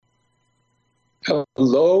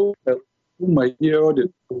Hello, my dear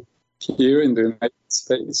audience here in the United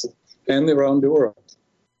States and around the world.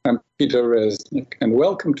 I'm Peter Reznik, and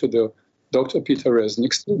welcome to the Dr. Peter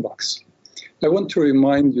Reznik's Toolbox. I want to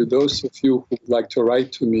remind you, those of you who would like to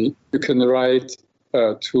write to me, you can write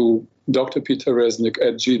to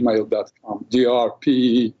drpeterreznik@gmail.com,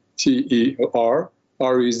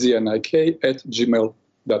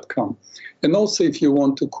 drpeterreznik@gmail.com. And also, if you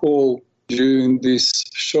want to call during this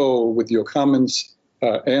show with your comments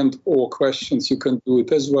and or questions, you can do it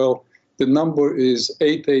as well. The number is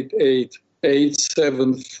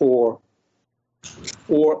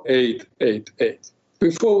 888-874-4888.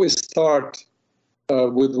 Before we start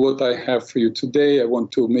with what I have for you today, I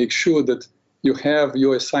want to make sure that you have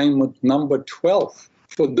your assignment number 12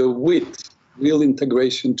 for the WIT, Real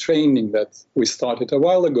Integration Training, that we started a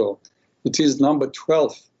while ago. It is number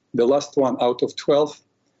 12, the last one out of 12.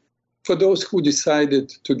 For those who decided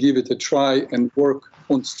to give it a try and work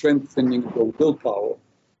on strengthening your willpower.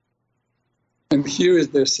 And here is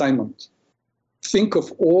the assignment. Think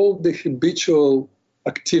of all the habitual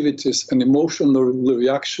activities and emotional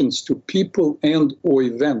reactions to people and or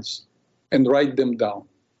events and write them down.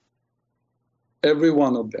 Every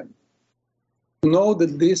one of them. Know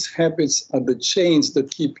that these habits are the chains that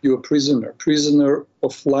keep you a prisoner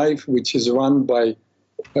of life, which is run by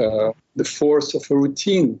the force of a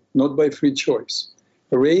routine, not by free choice.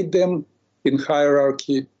 Rate them in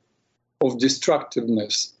hierarchy of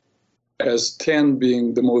destructiveness, as 10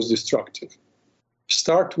 being the most destructive.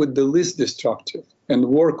 Start with the least destructive and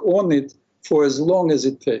work on it for as long as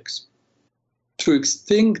it takes. To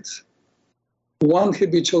extinct one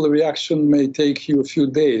habitual reaction may take you a few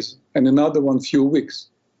days and another one few weeks.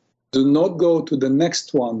 Do not go to the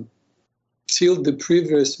next one till the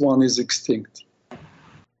previous one is extinct.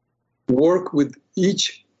 Work with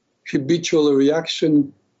each habitual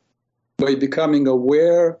reaction by becoming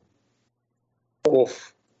aware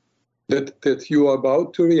of that you are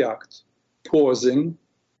about to react, pausing.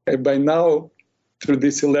 And by now, through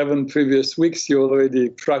these 11 previous weeks, you already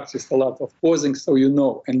practiced a lot of pausing, so you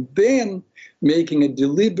know. And then making a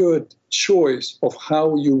deliberate choice of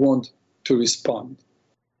how you want to respond.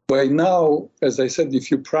 By now, as I said, if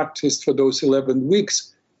you practiced for those 11 weeks,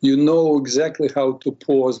 you know exactly how to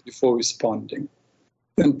pause before responding.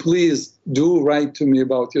 And please do write to me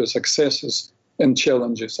about your successes and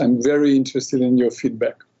challenges. I'm very interested in your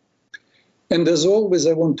feedback. And as always,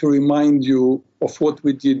 I want to remind you of what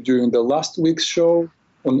we did during the last week's show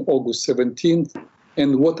on August 17th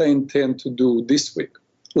and what I intend to do this week.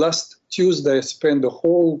 Last Tuesday, I spent the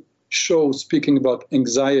whole show speaking about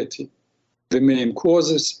anxiety, the main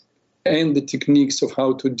causes, and the techniques of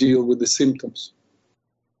how to deal with the symptoms.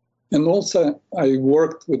 And also, I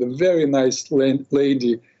worked with a very nice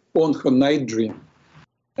lady on her night dream.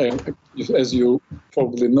 As you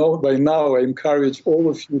probably know by now, I encourage all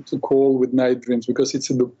of you to call with night dreams because it's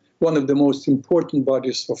one of the most important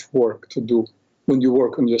bodies of work to do when you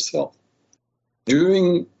work on yourself.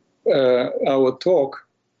 During our talk,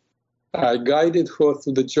 I guided her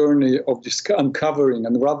through the journey of uncovering,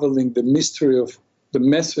 unraveling the mystery of the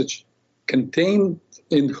message contained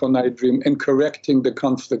in her night dream and correcting the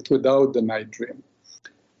conflict without the night dream.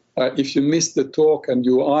 If you missed the talk and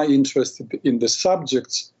you are interested in the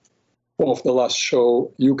subjects of the last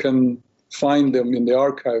show, you can find them in the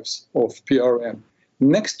archives of PRN.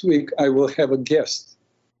 Next week, I will have a guest,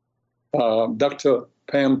 Dr.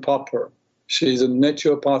 Pam Popper. She is a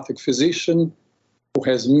naturopathic physician who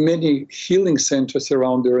has many healing centers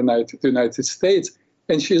around the United States,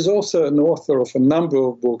 and she is also an author of a number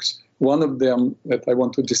of books. One of them that I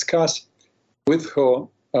want to discuss with her,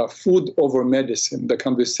 Food Over Medicine, the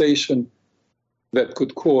conversation that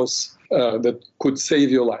could save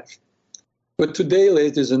your life. But today,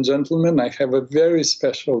 ladies and gentlemen, I have a very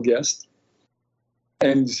special guest,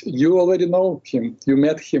 and you already know him, you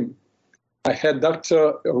met him. I had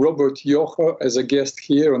Dr. Robert Yocher as a guest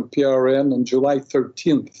here on PRN on July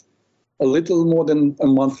 13th, a little more than a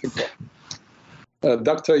month ago.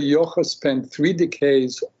 Dr. Yocher spent 3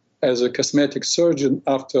 decades as a cosmetic surgeon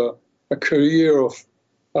after a career of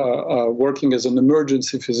working as an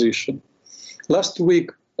emergency physician. Last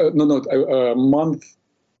week, a little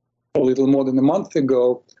more than a month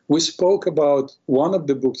ago, we spoke about one of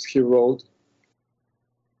the books he wrote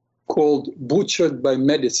called Butchered by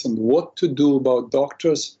Medicine, What to Do About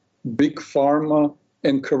Doctors, Big Pharma,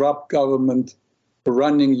 and Corrupt Government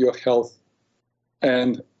Running Your Health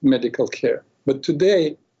and Medical Care. But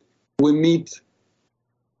today, we meet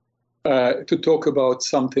to talk about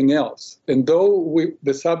something else. And though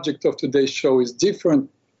the subject of today's show is different,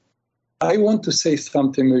 I want to say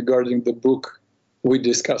something regarding the book we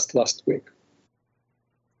discussed last week.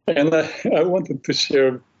 And I wanted to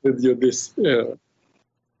share with you this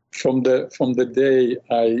from the day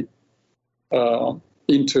I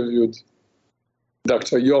interviewed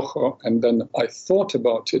Dr. Yoho, and then I thought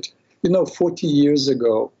about it. 40 years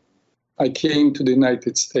ago, I came to the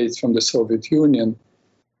United States from the Soviet Union.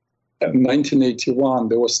 In 1981,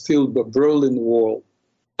 there was still the Berlin Wall.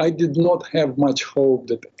 I did not have much hope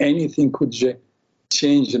that anything could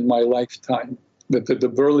change in my lifetime, that the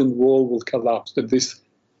Berlin Wall will collapse, that this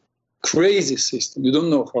crazy system, you don't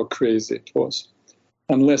know how crazy it was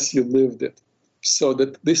unless you lived it, so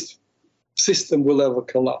that this system will ever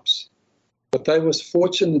collapse. But I was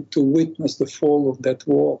fortunate to witness the fall of that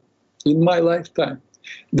wall in my lifetime.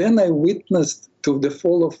 Then I witnessed to the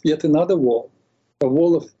fall of yet another wall, a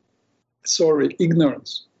wall of,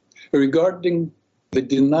 ignorance regarding the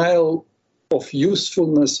denial of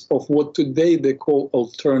usefulness of what today they call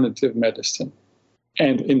alternative medicine.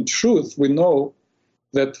 And in truth, we know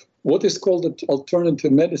that what is called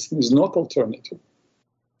alternative medicine is not alternative.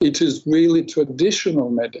 It is really traditional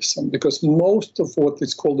medicine, because most of what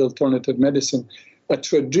is called alternative medicine are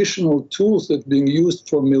traditional tools that are being used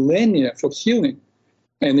for millennia for healing.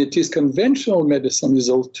 And it is conventional medicine is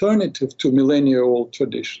alternative to millennia-old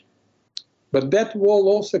tradition. But that wall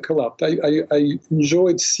also collapsed. I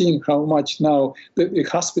enjoyed seeing how much now the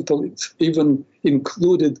hospital even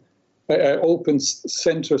included, opened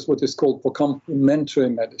centers, what is called for complementary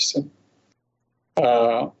medicine.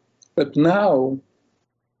 But now,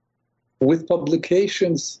 with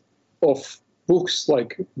publications of books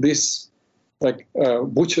like this, like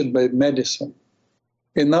Butchered by Medicine,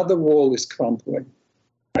 another wall is crumbling.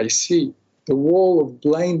 I see the wall of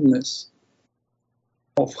blindness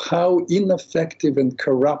of how ineffective and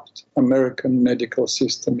corrupt American medical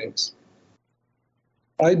system is.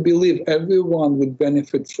 I believe everyone would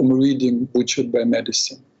benefit from reading Butchered by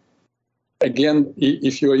Medicine. Again,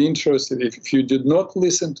 if you are interested, if you did not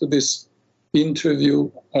listen to this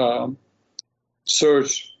interview,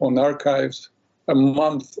 search on archives a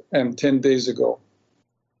month and 10 days ago.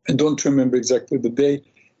 I don't remember exactly the day,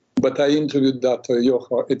 but I interviewed Dr.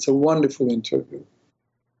 Yoho. It's a wonderful interview.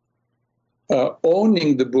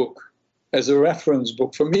 Owning the book as a reference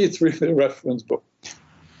book, for me, it's really a reference book.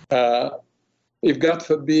 If, God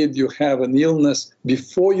forbid, you have an illness,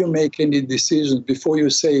 before you make any decisions, before you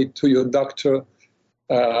say to your doctor,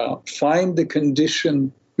 find the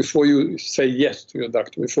condition before you say yes to your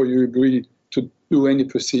doctor, before you agree to do any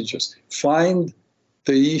procedures. Find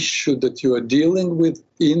the issue that you are dealing with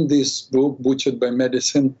in this book, Butchered by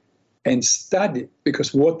Medicine, and study.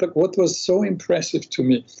 Because what was so impressive to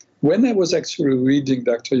me, when I was actually reading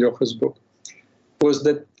Dr. Yoho's book, was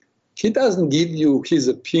that he doesn't give you his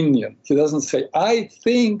opinion. He doesn't say, I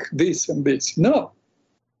think this and this. No.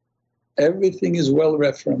 Everything is well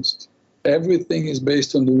referenced. Everything is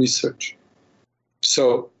based on the research.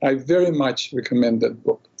 So I very much recommend that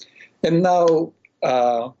book. And now,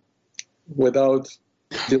 without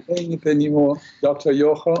delaying it anymore, Dr.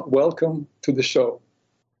 Yoho, welcome to the show.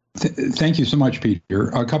 Thank you so much, Peter.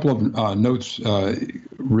 A couple of notes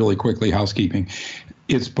really quickly, housekeeping.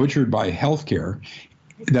 It's Butchered by Healthcare.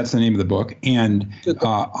 That's the name of the book. And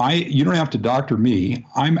you don't have to doctor me.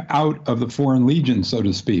 I'm out of the Foreign Legion, so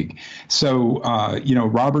to speak. So,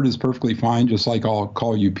 Robert is perfectly fine, just like I'll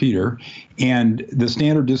call you Peter. And the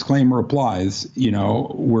standard disclaimer applies.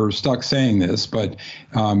 We're stuck saying this, but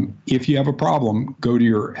if you have a problem, go to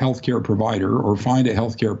your healthcare provider or find a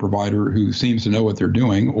healthcare provider who seems to know what they're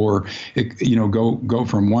doing, or, go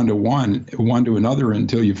from one to another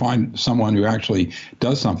until you find someone who actually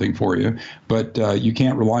does something for you. But you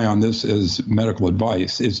can't rely on this as medical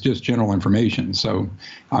advice. It's just general information. So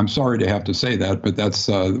I'm sorry to have to say that, but that's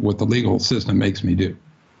what the legal system makes me do.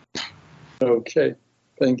 Okay,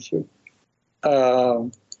 thank you.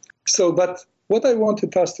 But what I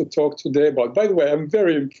wanted us to talk today about, by the way, I'm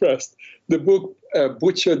very impressed. The book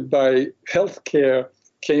Butchered by Healthcare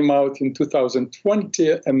came out in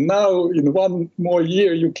 2020, and now in one more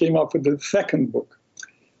year, you came up with the second book.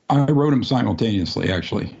 I wrote them simultaneously,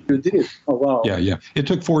 actually. You did? Oh, wow. Yeah. It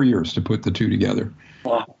took 4 years to put the two together.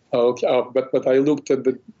 Wow. Okay, but I looked at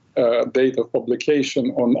the date of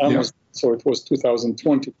publication on Amazon, so it was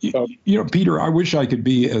 2020. Peter, I wish I could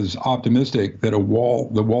be as optimistic that the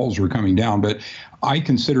walls were coming down, but I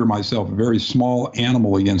consider myself a very small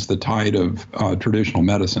animal against the tide of traditional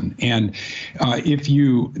medicine. And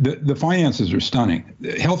the finances are stunning.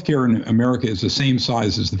 Healthcare in America is the same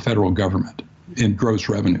size as the federal government in gross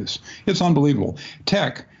revenues. It's unbelievable.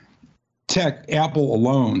 Tech Apple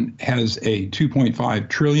alone has a $2.5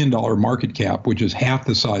 trillion market cap, which is half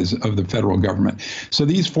the size of the federal government. So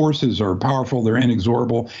these forces are powerful, they're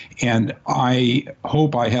inexorable, and I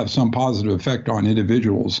hope I have some positive effect on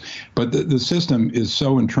individuals. But the system is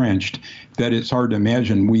so entrenched that it's hard to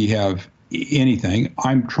imagine we have anything.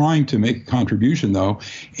 I'm trying to make a contribution, though,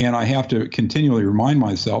 and I have to continually remind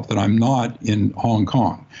myself that I'm not in Hong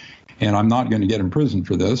Kong, and I'm not going to get imprisoned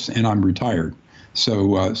for this, and I'm retired.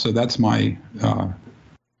 So that's my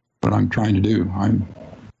what I'm trying to do.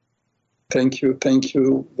 Thank you,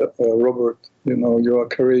 Robert. You know, you're a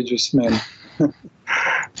courageous man.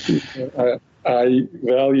 I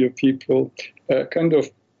value people. I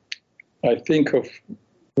think of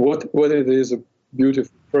what it is a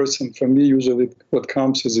beautiful person. For me, usually what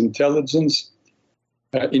counts is intelligence,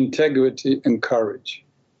 integrity, and courage.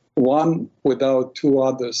 One without two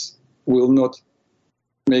others will not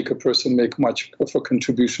make a person make much of a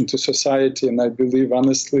contribution to society. And I believe,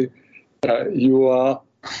 honestly, you are.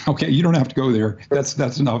 Okay, you don't have to go there.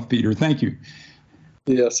 That's enough, Peter. Thank you.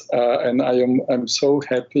 Yes, and I'm so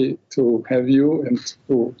happy to have you and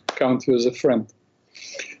to count you as a friend.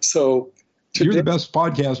 So today, you're the best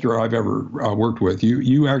podcaster I've ever worked with.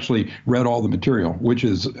 You actually read all the material, which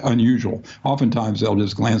is unusual. Oftentimes they'll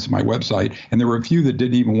just glance at my website, and there were a few that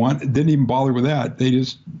didn't even bother with that. They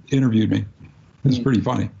just interviewed me. It's pretty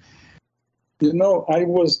funny. You know, it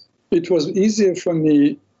was easier for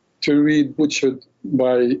me to read Butchered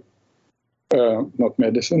by, not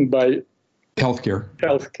medicine, by healthcare.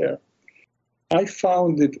 I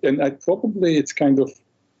found it, and it's kind of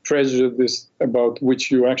prejudice about which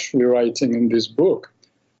you're actually writing in this book.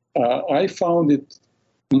 I found it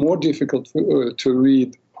more difficult to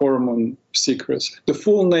read Hormone Secrets. The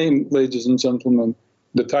full name, ladies and gentlemen,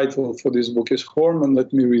 the title for this book is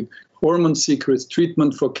Hormone Secrets,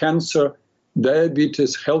 Treatment for Cancer,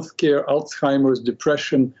 Diabetes, Healthcare, Alzheimer's,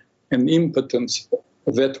 Depression, and Impotence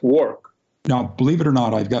That Work. Now, believe it or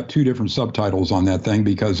not, I've got two different subtitles on that thing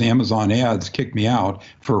because Amazon ads kicked me out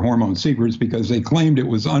for Hormone Secrets because they claimed it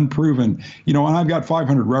was unproven. You know, and I've got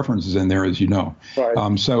 500 references in there, as you know.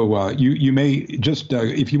 Right. So you may just,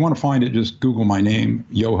 if you want to find it, just Google my name,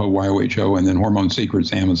 Yoho, Y-O-H-O, and then Hormone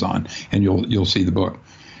Secrets Amazon, and you'll see the book.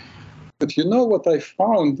 But you know what I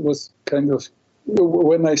found was kind of,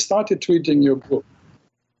 when I started reading your book,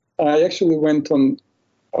 I actually went on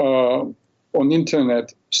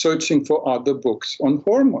internet searching for other books on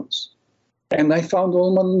hormones. And I found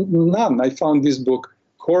almost none. I found this book,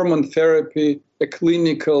 Hormone Therapy, a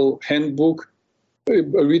Clinical Handbook,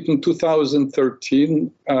 written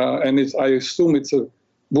 2013. And I assume it's a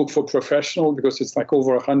book for professional because it's like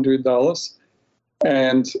over $100.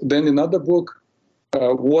 And then another book,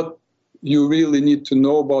 What You Really Need to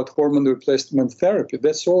Know About Hormone Replacement Therapy.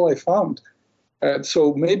 That's all I found.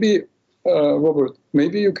 So maybe, Robert,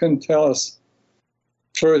 maybe you can tell us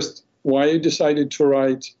first why you decided to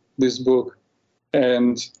write this book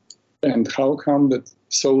and how come that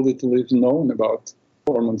so little is known about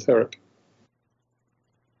hormone therapy.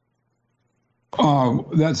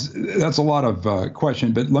 That's a lot of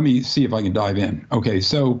question, but let me see if I can dive in. Okay,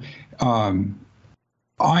 so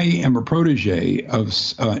I am a protege of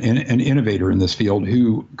an innovator in this field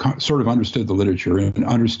who sort of understood the literature and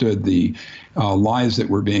understood the lies that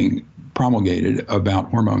were being promulgated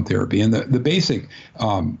about hormone therapy. And the basic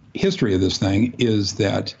history of this thing is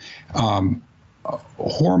that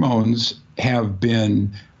hormones have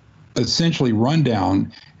been essentially run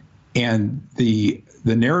down, and the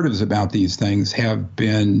narratives about these things have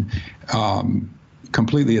been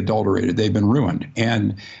completely adulterated. They've been ruined.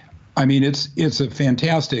 And I mean, it's a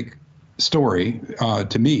fantastic story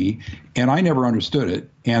to me, and I never understood it.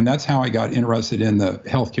 And that's how I got interested in the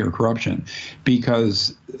healthcare corruption,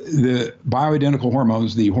 because the bioidentical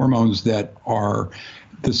hormones, the hormones that are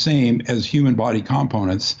the same as human body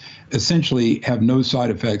components, essentially have no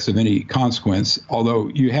side effects of any consequence, although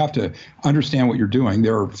you have to understand what you're doing.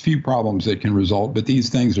 There are a few problems that can result, but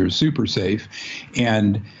these things are super safe.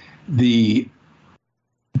 And the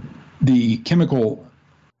chemical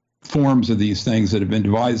forms of these things that have been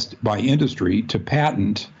devised by industry to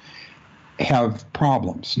patent have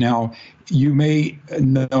problems. Now, you may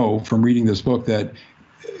know from reading this book that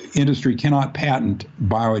industry cannot patent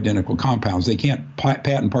bioidentical compounds. They can't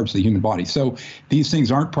patent parts of the human body. So these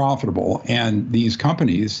things aren't profitable. And these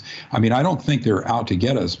companies, I mean, I don't think they're out to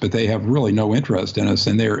get us, but they have really no interest in us.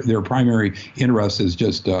 And their primary interest is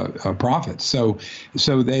just profits. So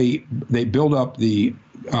they build up the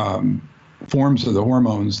forms of the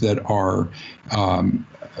hormones that are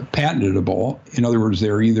patentable. In other words,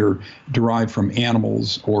 they're either derived from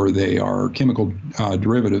animals or they are chemical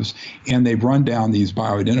derivatives, and they've run down these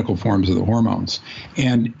bioidentical forms of the hormones.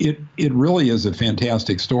 And it really is a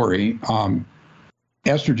fantastic story.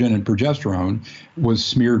 Estrogen and progesterone was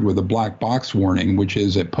smeared with a black box warning, which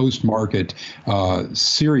is a post-market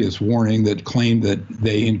serious warning that claimed that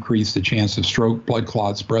they increase the chance of stroke, blood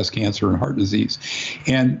clots, breast cancer, and heart disease.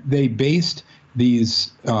 And they based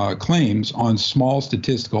these claims on small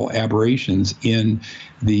statistical aberrations in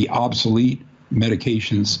the obsolete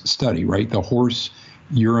medications study, right? The horse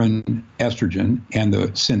urine estrogen and the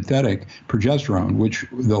synthetic progesterone, which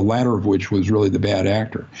the latter of which was really the bad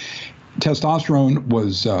actor. Testosterone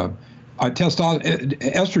was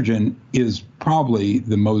estrogen is probably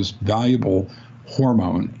the most valuable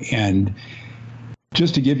hormone. And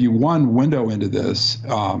just to give you one window into this,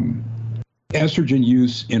 estrogen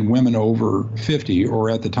use in women over 50 or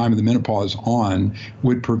at the time of the menopause on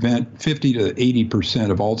would prevent 50 to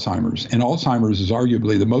 80% of Alzheimer's. And Alzheimer's is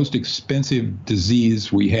arguably the most expensive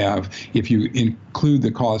disease we have if you include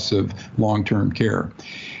the costs of long-term care.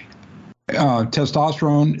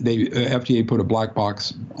 Testosterone, the FDA put a black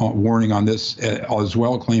box warning on this as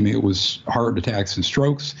well, claiming it was heart attacks and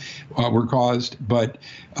strokes were caused. But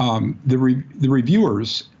the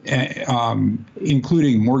reviewers,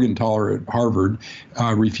 including Morgentaler at Harvard,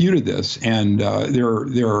 refuted this, and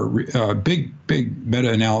there are big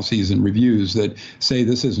meta-analyses and reviews that say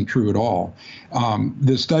this isn't true at all.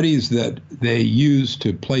 The studies that they used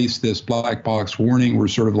to place this black box warning were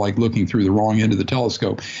sort of like looking through the wrong end of the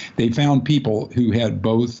telescope. They found people who had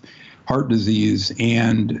both heart disease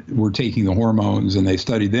and were taking the hormones, and they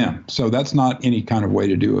studied them. So that's not any kind of way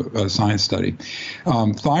to do a science study.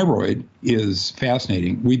 Thyroid is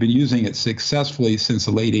fascinating. We've been using it successfully since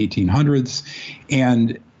the late 1800s,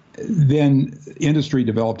 and then industry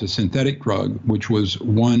developed a synthetic drug, which was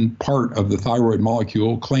one part of the thyroid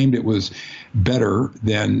molecule, claimed it was better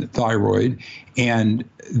than thyroid, and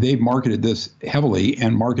they've marketed this heavily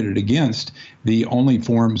and marketed against the only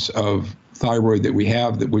forms of thyroid that we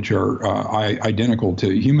have which are identical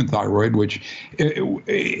to human thyroid, which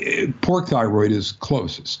pork thyroid is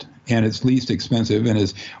closest, and it's least expensive and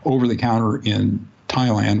is over the counter in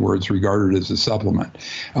Thailand, where it's regarded as a supplement.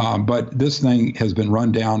 But this thing has been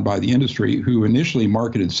run down by the industry, who initially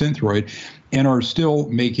marketed Synthroid and are still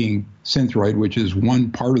making Synthroid, which is one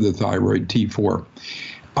part of the thyroid, T4.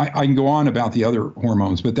 I can go on about the other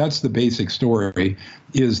hormones, but that's the basic story,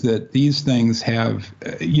 is that these things have,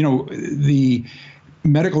 the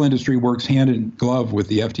medical industry works hand in glove with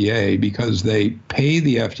the FDA because they pay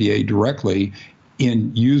the FDA directly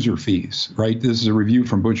in user fees, right? This is a review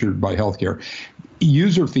from Butchered by Healthcare.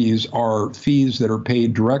 User fees are fees that are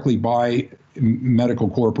paid directly by medical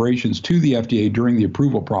corporations to the FDA during the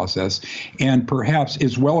approval process, and perhaps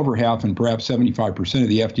it's well over half, and perhaps 75% of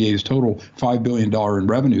the FDA's total $5 billion in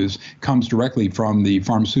revenues comes directly from the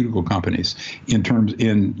pharmaceutical companies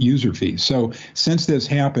in user fees. So since this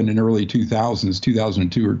happened in early 2000s,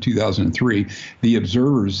 2002 or 2003,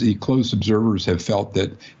 the close observers have felt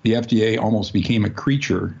that the FDA almost became a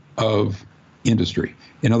creature of industry.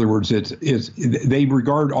 In other words, they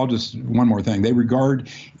regard, one more thing, they regard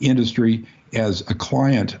industry as a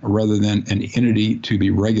client rather than an entity to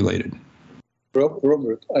be regulated.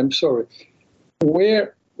 Robert, I'm sorry.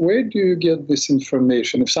 Where do you get this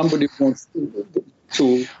information? If somebody wants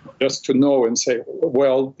to just to know and say,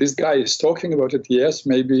 well, this guy is talking about it, yes,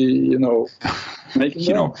 maybe, making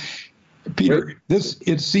it. Peter,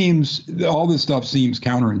 it seems all this stuff seems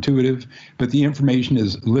counterintuitive, but the information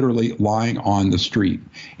is literally lying on the street.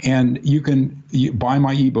 And you can buy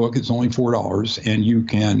my ebook; it's only $4, and you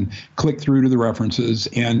can click through to the references.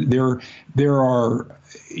 And there are,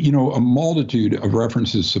 a multitude of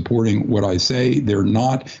references supporting what I say. They're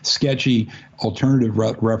not sketchy alternative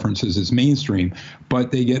references as mainstream,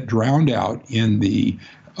 but they get drowned out in the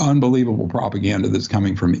unbelievable propaganda that's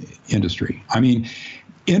coming from industry. I mean,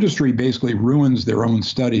 industry basically ruins their own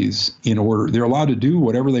studies they're allowed to do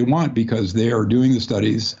whatever they want because they are doing the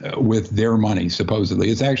studies with their money,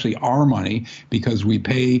 supposedly. It's actually our money because we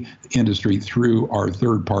pay industry through our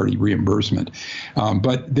third-party reimbursement.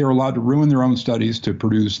 But they're allowed to ruin their own studies to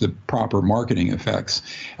produce the proper marketing effects.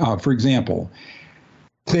 For example,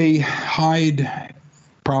 they hide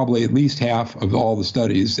probably at least half of all the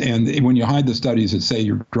studies. And when you hide the studies that say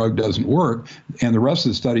your drug doesn't work, and the rest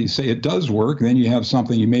of the studies say it does work, then you have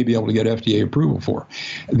something you may be able to get FDA approval for.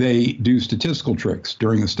 They do statistical tricks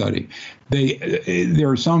during the study. There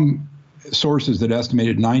are some sources that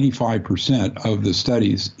estimated 95% of the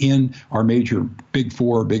studies in our major Big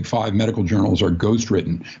Four, Big Five medical journals are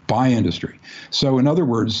ghostwritten by industry. So in other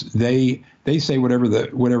words, they say whatever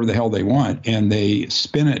the hell they want, and they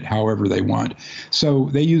spin it however they want. So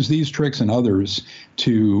they use these tricks and others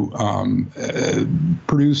to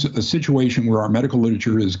produce a situation where our medical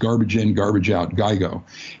literature is garbage in, garbage out, GIGO.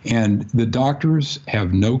 And the doctors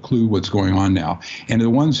have no clue what's going on now. And the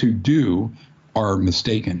ones who do are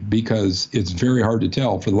mistaken, because it's very hard to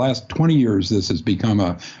tell. For the last 20 years, this has become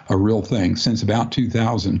a real thing. Since about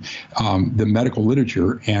 2000, the medical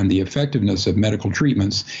literature and the effectiveness of medical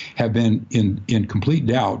treatments have been in complete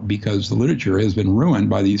doubt, because the literature has been ruined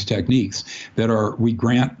by these techniques that we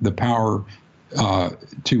grant the power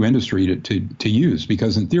to industry to use,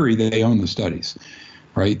 because in theory they own the studies,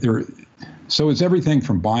 right? So it's everything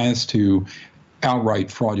from bias to outright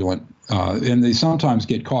fraudulent. And they sometimes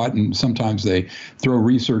get caught, and sometimes they throw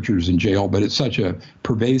researchers in jail, but it's such a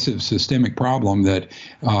pervasive systemic problem that,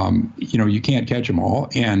 you can't catch them all.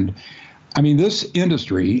 And I mean, this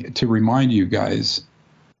industry, to remind you guys,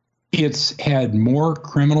 it's had more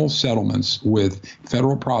criminal settlements with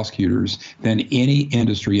federal prosecutors than any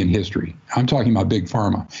industry in history. I'm talking about Big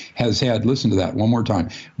Pharma has had, listen to that one more time,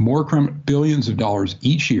 more billions of dollars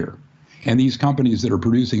each year. And these companies that are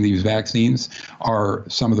producing these vaccines are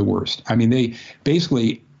some of the worst. I mean, they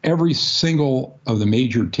basically, every single of the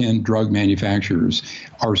major 10 drug manufacturers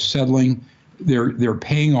are settling. They're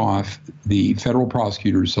paying off the federal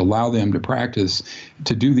prosecutors to allow them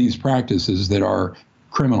to do these practices that are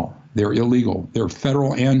criminal. They're illegal. They're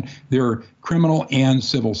federal, and they're criminal and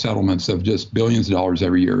civil settlements of just billions of dollars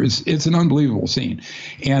every year. It's an unbelievable scene.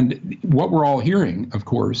 And what we're all hearing, of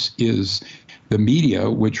course, is the media,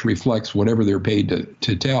 which reflects whatever they're paid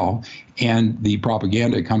to tell, and the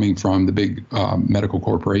propaganda coming from the big medical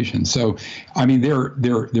corporations. So, I mean,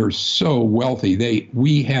 they're so wealthy.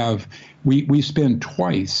 We spend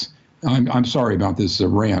twice. I'm sorry about this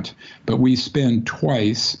rant, but we spend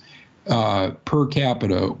twice per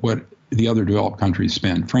capita what the other developed countries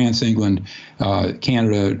spend. France, England,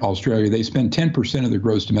 Canada, Australia, they spend 10% of their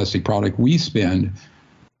gross domestic product. We spend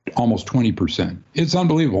almost 20%. It's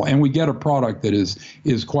unbelievable. And we get a product that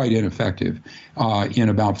is quite ineffective in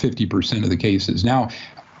about 50% of the cases. Now,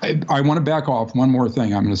 I want to back off one more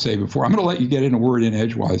thing I'm going to say before. I'm going to let you get in a word in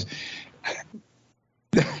edgewise.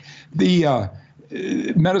 The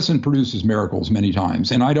medicine produces miracles many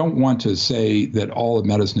times. And I don't want to say that all of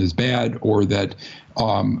medicine is bad, or that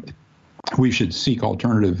we should seek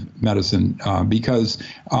alternative medicine, because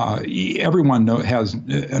everyone has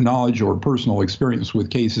a knowledge or personal experience with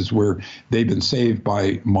cases where they've been saved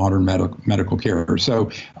by modern medical care.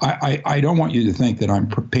 So I don't want you to think that I'm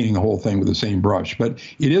painting the whole thing with the same brush, but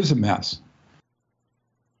it is a mess.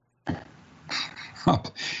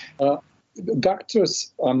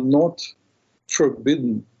 Doctors are not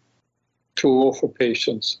forbidden to offer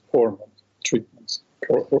patients hormone treatments,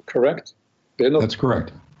 correct? That's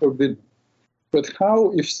correct. Forbidden. But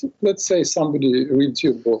how, if, let's say, somebody reads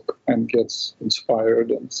your book and gets inspired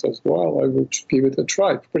and says, well, I will give it a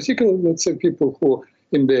try, particularly, let's say, people who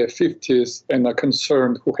in their 50s and are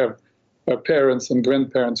concerned, who have parents and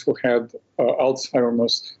grandparents who had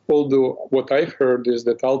Alzheimer's, although what I heard is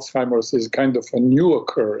that Alzheimer's is kind of a new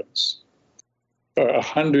occurrence.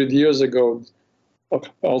 100 years ago,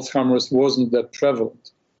 Alzheimer's wasn't that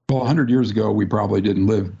prevalent. Well, 100 years ago, we probably didn't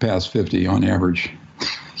live past 50 on average,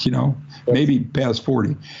 maybe past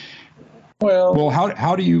 40. Well,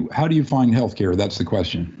 how do you find healthcare? That's the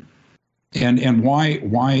question. And why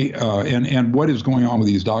and what is going on with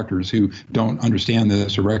these doctors who don't understand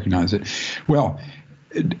this or recognize it? Well,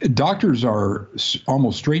 doctors are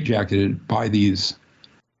almost straitjacketed by these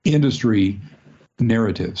industry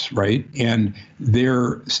narratives, right? And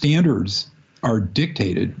their standards are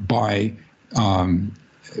dictated by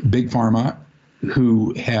Big Pharma,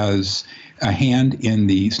 who has a hand in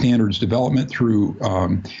the standards development through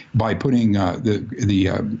by putting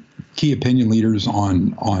the key opinion leaders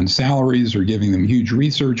on salaries, or giving them huge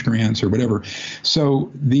research grants or whatever.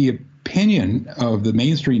 So the opinion of the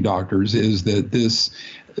mainstream doctors is that this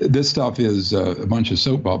stuff is a bunch of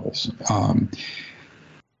soap bubbles.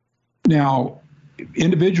 Now,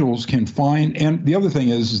 individuals can find, and the other thing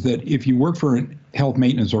is that if you work for a health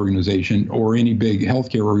maintenance organization or any big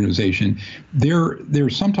healthcare organization, they're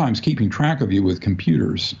sometimes keeping track of you with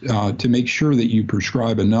computers to make sure that you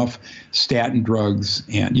prescribe enough statin drugs,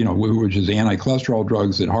 and which is anti-cholesterol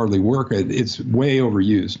drugs that hardly work. It's way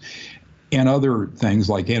overused, and other things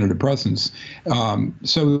like antidepressants.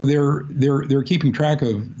 So they're keeping track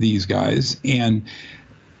of these guys, and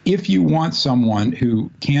if you want someone who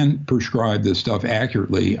can prescribe this stuff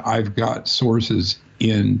accurately, I've got sources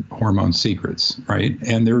in Hormone Secrets, right?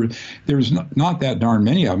 And there's not that darn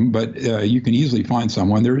many of them, but you can easily find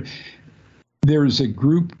someone. There's a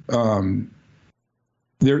group.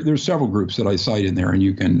 There's several groups that I cite in there, and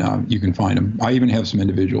you can find them. I even have some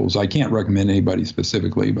individuals. I can't recommend anybody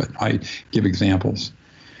specifically, but I give examples.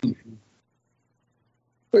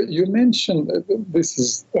 But you mentioned, this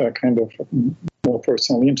is kind of more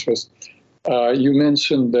personal interest. You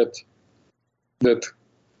mentioned that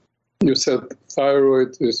you said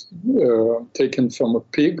thyroid is taken from a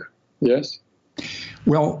pig, yes?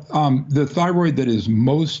 Well, the thyroid that is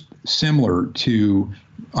most similar to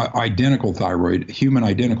identical thyroid, human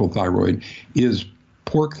identical thyroid, is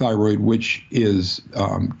pork thyroid, which is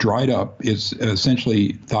dried up. It's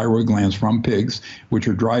essentially thyroid glands from pigs, which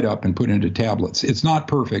are dried up and put into tablets. It's not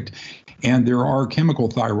perfect. And there are chemical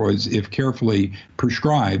thyroids, if carefully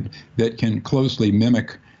prescribed, that can closely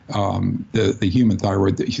mimic the human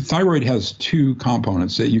thyroid. The thyroid has two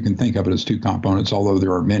components that you can think of it as two components, although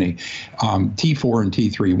there are many. T4 and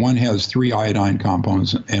T3. One has 3 iodine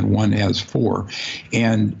components and one has 4.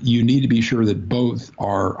 And you need to be sure that both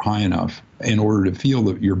are high enough in order to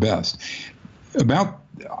feel your best. We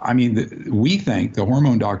think, the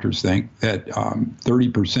hormone doctors think, that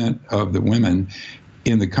 30% of the women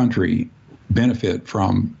in the country benefit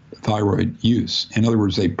from thyroid use. In other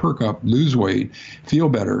words, they perk up, lose weight, feel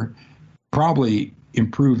better, probably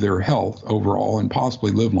improve their health overall, and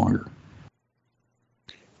possibly live longer.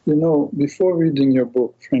 You know, before reading your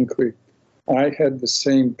book, frankly, I had the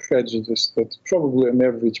same prejudice that probably an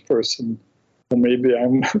average person, or maybe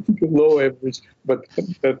I'm below average, but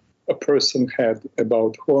that a person had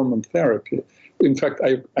about hormone therapy. In fact,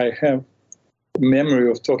 I have memory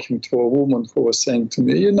of talking to a woman who was saying to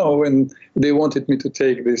me, you know, when they wanted me to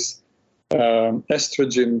take this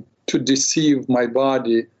estrogen to deceive my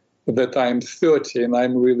body that I'm 30 and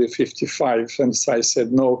I'm really 55. And so I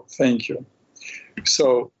said, no, thank you.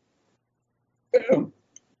 So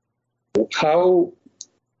how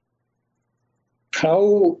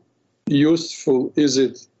useful is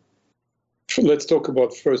it, let's talk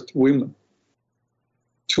about first women,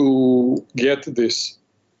 to get this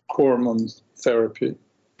hormone therapy,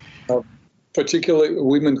 particularly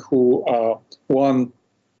women who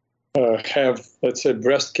have, let's say,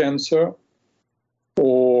 breast cancer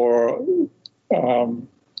or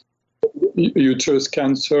uterus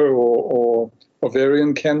cancer or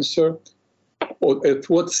ovarian cancer? Or at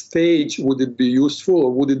what stage would it be useful,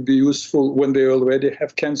 or would it be useful when they already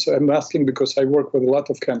have cancer? I'm asking because I work with a lot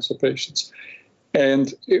of cancer patients.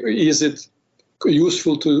 And is it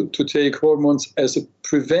useful to take hormones as a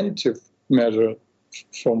preventive measure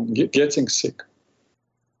from getting sick?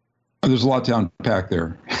 There's a lot to unpack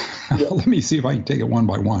there. Yeah. Let me see if I can take it one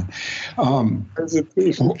by one.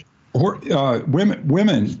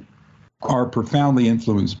 Women are profoundly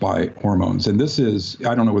influenced by hormones, and this is,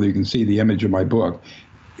 I don't know whether you can see the image of my book.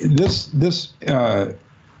 This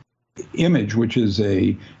image, which is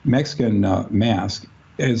a Mexican mask,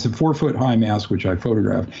 it's a 4-foot-high mask which I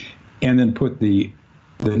photographed, and then put the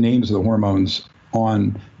names of the hormones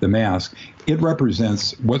on the mask. It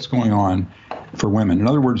represents what's going on for women. In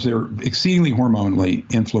other words, they're exceedingly hormonally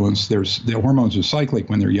influenced. The hormones are cyclic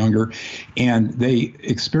when they're younger, and they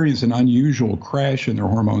experience an unusual crash in their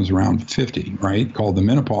hormones around 50, right, called the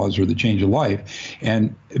menopause or the change of life.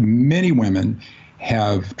 And many women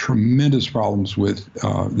have tremendous problems with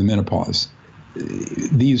the menopause.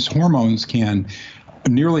 These hormones can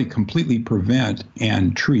nearly completely prevent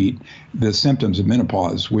and treat the symptoms of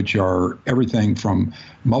menopause, which are everything from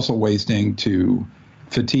muscle wasting to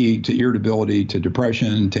fatigue to irritability to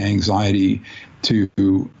depression to anxiety to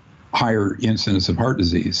higher incidence of heart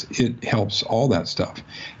disease. It helps all that stuff.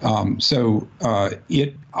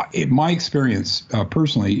 My experience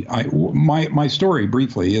personally, my story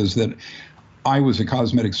briefly is that I was a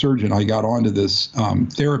cosmetic surgeon. I got onto this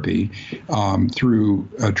therapy through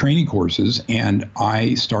training courses, and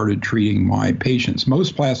I started treating my patients.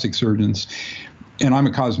 Most plastic surgeons, and I'm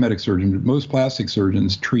a cosmetic surgeon, but most plastic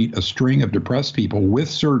surgeons treat a string of depressed people with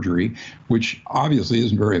surgery, which obviously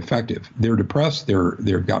isn't very effective. They're depressed,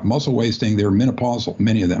 they've got muscle wasting, they're menopausal,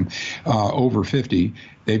 many of them, over 50.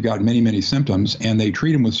 They've got many, many symptoms, and they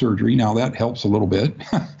treat them with surgery. Now, that helps a little bit.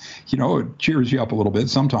 It cheers you up a little bit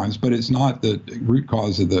sometimes, but it's not the root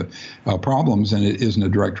cause of the problems, and it isn't a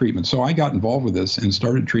direct treatment. So I got involved with this and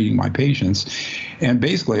started treating my patients, and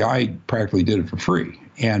basically I practically did it for free.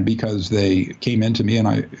 And because they came into me, and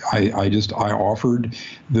I offered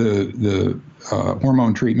the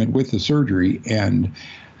hormone treatment with the surgery, and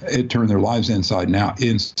it turned their lives inside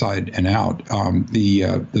and out.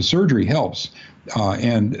 The surgery helps.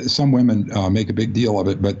 And some women make a big deal of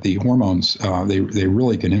it, but the hormones, they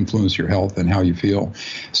really can influence your health and how you feel.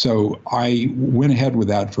 So I went ahead with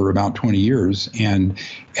that for about 20 years. And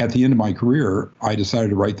at the end of my career, I decided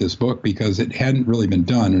to write this book because it hadn't really been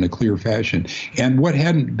done in a clear fashion. And what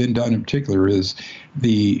hadn't been done in particular is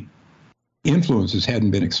the influences hadn't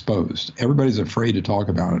been exposed. Everybody's afraid to talk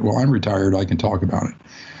about it. Well, I'm retired. I can talk about it.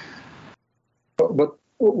 But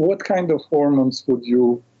what kind of hormones would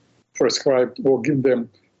you prescribe or give them?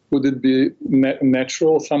 Would it be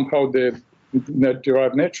natural, somehow they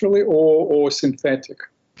derived naturally, or synthetic?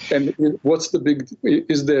 And what's the big,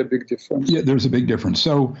 is there a big difference? Yeah, there's a big difference.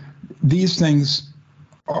 So these things,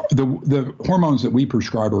 the hormones that we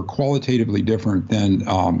prescribe are qualitatively different than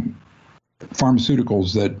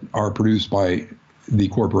pharmaceuticals that are produced by the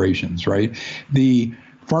corporations, right? The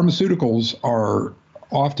pharmaceuticals are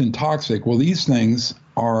often toxic. Well, these things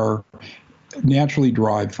are naturally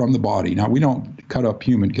derived from the body. Now, we don't cut up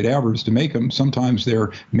human cadavers to make them. Sometimes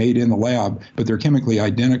they're made in the lab, but they're chemically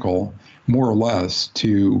identical, more or less,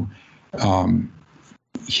 to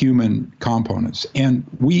human components. And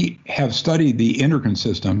we have studied the endocrine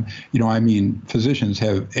system. Physicians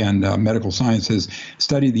have, and medical science has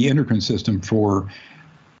studied the endocrine system for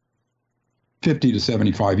 50 to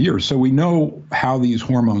 75 years. So we know how these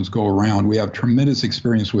hormones go around. We have tremendous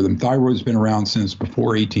experience with them. Thyroid's been around since before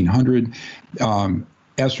 1800.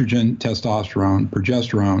 Estrogen, testosterone,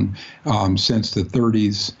 progesterone since the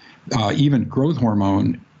 30s. Even growth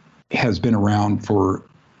hormone has been around for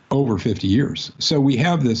over 50 years. So we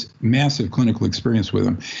have this massive clinical experience with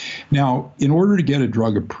them. Now, in order to get a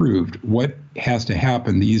drug approved, what has to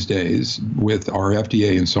happen these days with our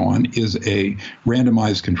FDA and so on is a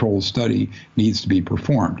randomized controlled study needs to be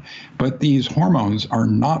performed. But these hormones are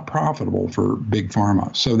not profitable for big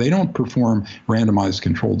pharma. So they don't perform randomized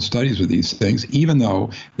controlled studies with these things, even though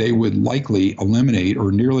they would likely eliminate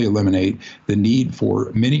or nearly eliminate the need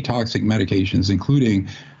for many toxic medications, including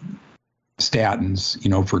statins,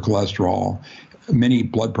 for cholesterol, many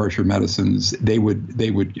blood pressure medicines. They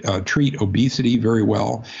would treat obesity very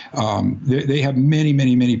well. They have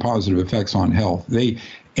many positive effects on health.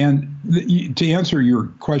 To answer your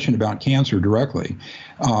question about cancer directly,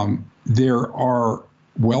 there are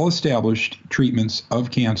well-established treatments of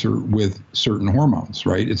cancer with certain hormones,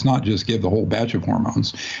 right? It's not just give the whole batch of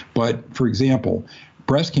hormones. But for example,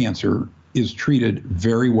 breast cancer is treated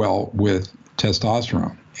very well with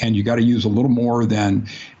testosterone. And you got to use a little more than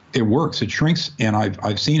it works. It shrinks, and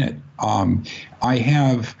I've seen it. I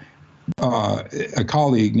have a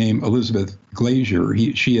colleague named Elizabeth Glazier.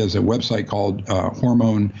 She has a website called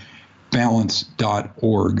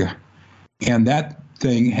hormonebalance.org, and that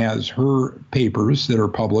thing has her papers that are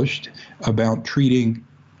published about treating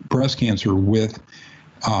breast cancer with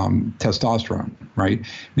testosterone, right?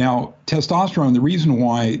 Now, testosterone, the reason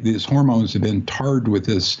why these hormones have been tarred with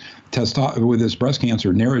this breast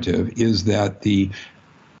cancer narrative is that the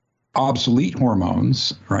obsolete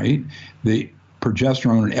hormones, right? The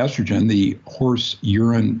progesterone and estrogen, the horse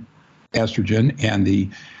urine estrogen and the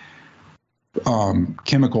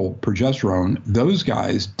chemical progesterone, those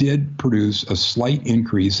guys did produce a slight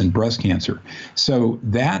increase in breast cancer. So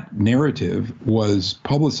that narrative was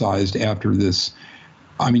publicized after this.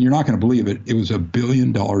 You're not going to believe it. It was a $1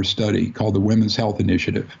 billion study called the Women's Health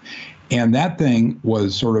Initiative. And that thing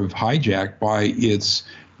was sort of hijacked by its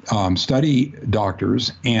study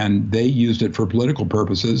doctors, and they used it for political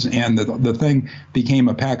purposes. And the thing became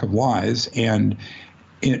a pack of lies and,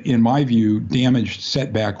 in my view, damaged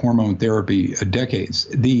setback hormone therapy decades.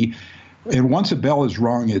 And once a bell is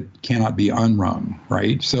rung, it cannot be unrung,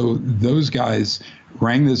 right? So those guys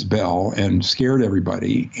rang this bell and scared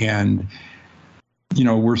everybody. And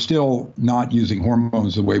we're still not using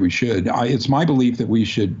hormones the way we should. It's my belief that we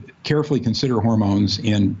should carefully consider hormones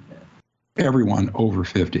in everyone over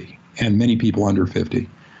 50 and many people under 50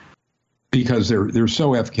 because they're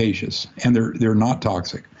so efficacious and they're not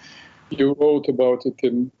toxic. You wrote about it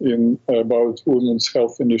in about Women's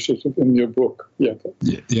Health Initiative in your book. Yeah.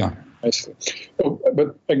 I see.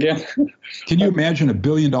 But again, can you imagine a $1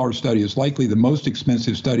 billion study? It's likely the most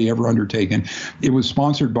expensive study ever undertaken. It was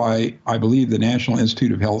sponsored by, I believe, the National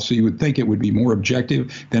Institute of Health, so you would think it would be more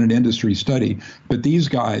objective than an industry study. But these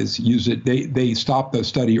guys use it. They stopped the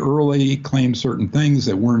study early, claimed certain things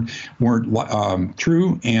that weren't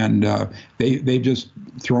true, and they just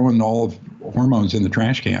thrown all of hormones in the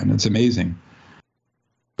trash can. It's amazing.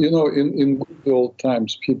 In good old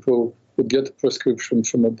times, people would get a prescription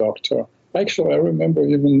from a doctor. Actually, I remember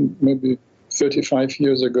even maybe 35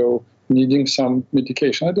 years ago, needing some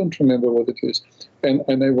medication. I don't remember what it is.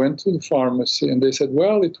 And I went to the pharmacy, and they said,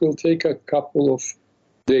 well, it will take a couple of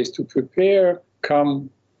days to prepare,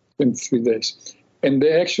 come in 3 days. And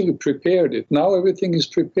they actually prepared it. Now everything is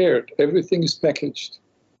prepared. Everything is packaged.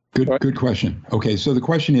 Good question. Okay, so the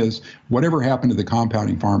question is, whatever happened to the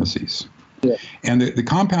compounding pharmacies? Yeah. And the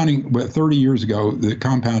compounding, 30 years ago, the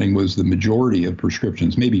compounding was the majority of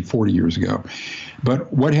prescriptions, maybe 40 years ago.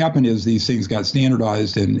 But what happened is these things got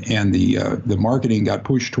standardized, and the marketing got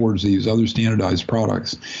pushed towards these other standardized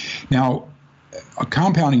products. Now,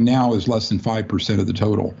 compounding now is less than 5% of the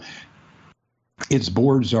total. Its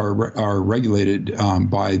boards are regulated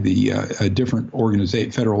by the different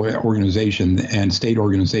federal organization and state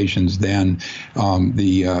organizations than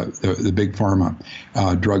the big pharma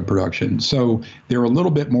drug production. So they're a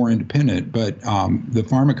little bit more independent, but the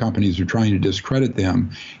pharma companies are trying to discredit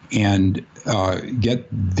them and get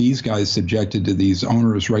these guys subjected to these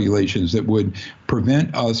onerous regulations that would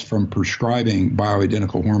prevent us from prescribing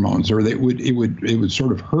bioidentical hormones, or it would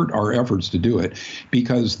sort of hurt our efforts to do it,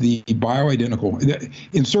 because the bioidentical,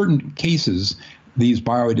 in certain cases, these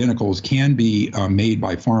bioidenticals can be made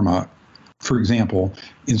by pharma. For example,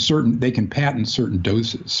 they can patent certain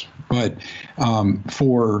doses, but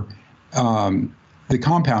for the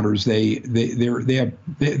compounders,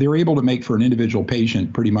 they're able to make for an individual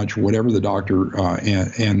patient pretty much whatever the doctor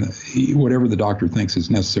and whatever the doctor thinks is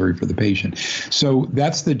necessary for the patient. So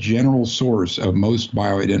that's the general source of most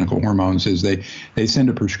bioidentical hormones, is they send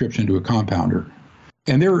a prescription to a compounder.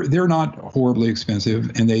 And they're not horribly expensive,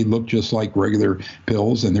 and they look just like regular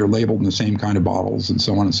pills, and they're labeled in the same kind of bottles, and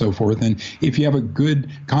so on and so forth. And if you have a good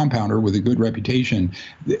compounder with a good reputation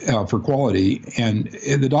for quality, and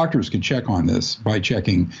the doctors can check on this by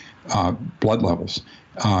checking blood levels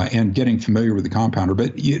and getting familiar with the compounder,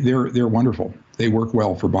 but they're wonderful. They work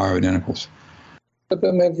well for bioidenticals. But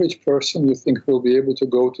an average person, you think, will be able to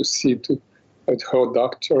go to see her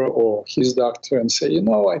doctor or his doctor and say,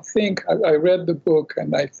 I think I read the book,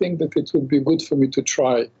 and I think that it would be good for me to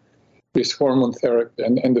try this hormone therapy.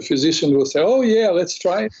 And the physician will say, oh, yeah, let's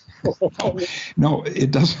try it. No,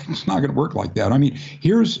 it doesn't. It's not going to work like that. I mean,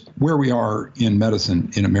 here's where we are in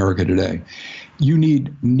medicine in America today. You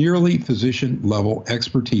need nearly physician-level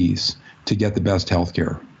expertise to get the best health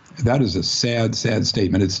care. That is a sad, sad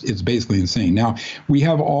statement. It's basically insane. Now, we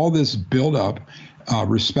have all this buildup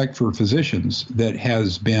respect for physicians that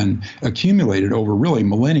has been accumulated over really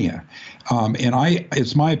millennia. And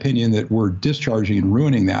it's my opinion that we're discharging and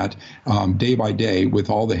ruining that day by day with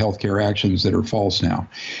all the healthcare actions that are false now.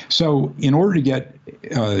 So in order to get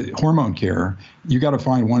hormone care, you got to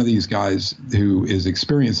find one of these guys who is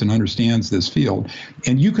experienced and understands this field.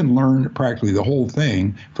 And you can learn practically the whole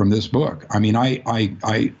thing from this book. I mean,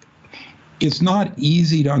 it's not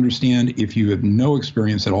easy to understand if you have no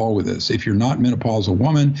experience at all with this. If you're not a menopausal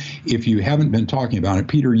woman, if you haven't been talking about it.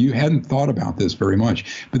 Peter, you hadn't thought about this very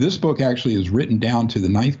much, but this book actually is written down to the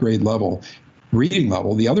 9th grade level, reading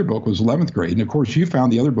level. The other book was 11th grade. And of course, you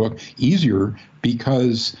found the other book easier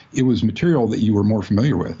because it was material that you were more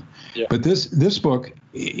familiar with. Yeah. But this book,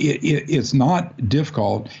 it's not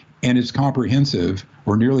difficult, and it's comprehensive,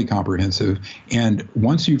 or nearly comprehensive. And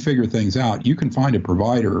once you figure things out, you can find a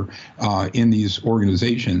provider in these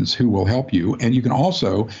organizations who will help you. And you can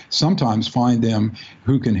also sometimes find them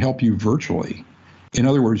who can help you virtually. In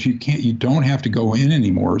other words, you don't have to go in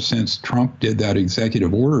anymore, since Trump did that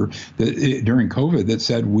executive order during COVID that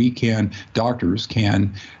said doctors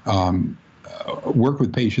can work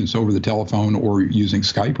with patients over the telephone or using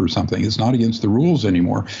Skype or something. It's not against the rules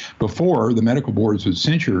anymore. Before, the medical boards would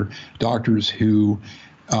censure doctors who,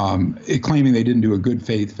 claiming they didn't do a good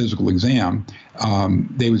faith physical exam,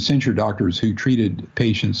 they would censure doctors who treated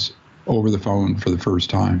patients over the phone for the first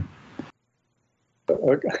time.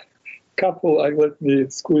 Let me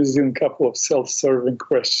squeeze in a couple of self-serving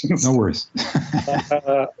questions. No worries.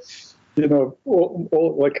 We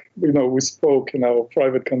spoke in our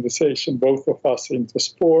private conversation, both of us into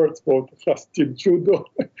sports, both of us did judo.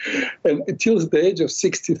 And until the age of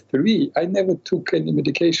 63, I never took any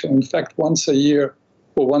medication. In fact, once a year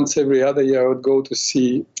or once every other year, I would go to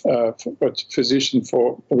see a physician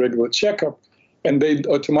for a regular checkup. And they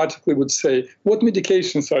automatically would say, what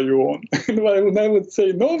medications are you on? And I would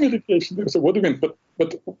say, no medication. They would say, what do you mean? But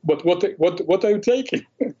what are you taking?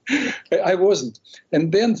 I wasn't.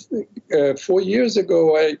 And then 4 years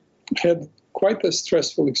ago, I had quite a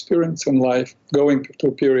stressful experience in life, going through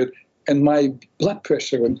a period, and my blood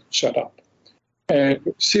pressure went shut up,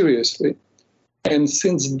 seriously. And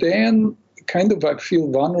since then, I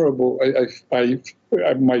feel vulnerable.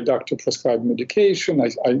 My doctor prescribed medication.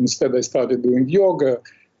 Instead, I started doing yoga,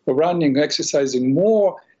 running, exercising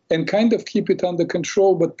more. and kind of keep it under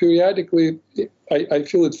control, but periodically I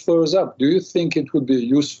feel it flares up. Do you think it would be a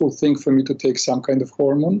useful thing for me to take some kind of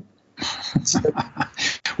hormone?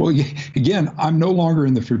 Well, again, I'm no longer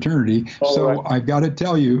in the fraternity, so right. I've got to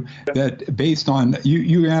tell you that based on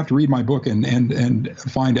you have to read my book and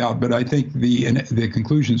find out. But I think the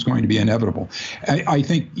conclusion is going to be inevitable. I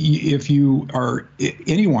think if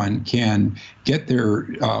anyone can get their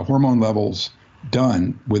hormone levels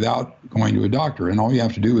done without going to a doctor, and all you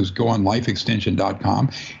have to do is go on lifeextension.com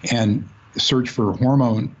and search for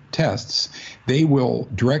hormone tests. They will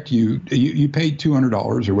direct you. You pay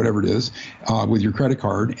 $200 or whatever it is with your credit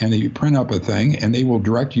card, and you print up a thing, and they will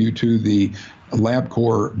direct you to the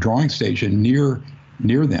LabCorp drawing station near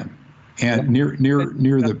them, and near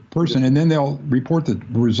the person, and then they'll report the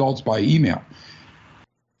results by email.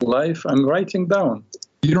 I'm writing down.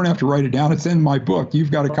 You don't have to write it down. It's in my book.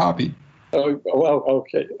 You've got a copy. Oh, well,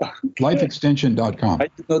 okay. Lifeextension.com. I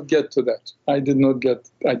did not get to that.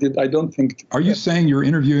 I don't think. Are you saying you're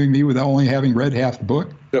interviewing me without only having read half the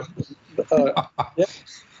book? Yeah.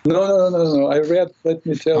 No. I read, let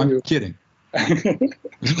me tell you. I'm kidding. A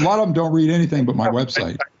lot of them don't read anything but my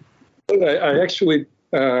website. I actually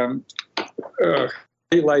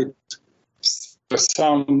highlight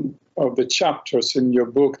some of the chapters in your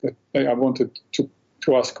book that I wanted to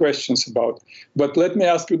ask questions about. But let me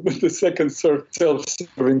ask you the second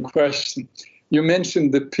self-serving question. You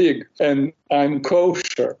mentioned the pig, and I'm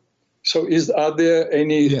kosher. So are there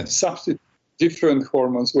any substitute different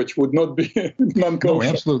hormones which would not be non-kosher? No,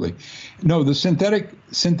 absolutely. No, the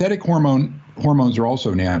synthetic hormones are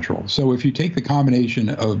also natural. So if you take the combination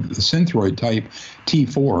of the synthroid type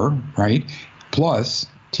T4, right, plus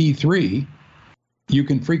T3, you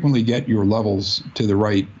can frequently get your levels to the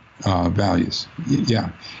right values.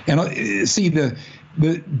 Yeah. And see, the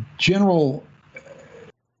general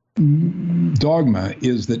dogma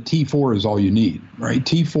is that T4 is all you need, right?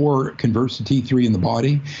 T4 converts to T3 in the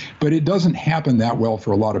body, but it doesn't happen that well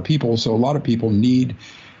for a lot of people. So a lot of people need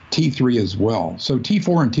T3 as well. So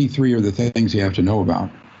T4 and T3 are the things you have to know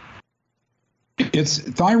about.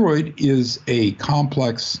 Thyroid is a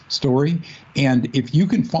complex story, and if you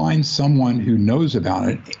can find someone who knows about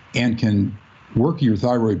it and can work your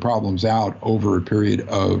thyroid problems out over a period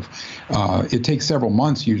of, it takes several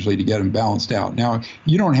months usually to get them balanced out. Now,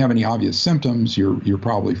 you don't have any obvious symptoms, you're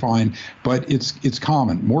probably fine, but it's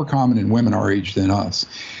common, more common in women our age than us.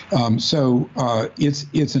 So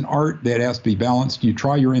it's an art that has to be balanced. You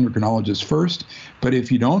try your endocrinologist first, but if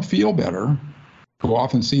you don't feel better, go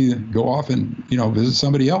off and visit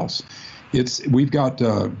somebody else. We've got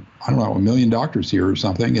I don't know, 1 million doctors here or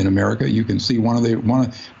something in America. You can see one of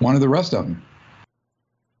the rest of them.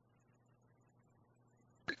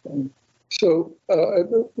 So,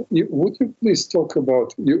 would you please talk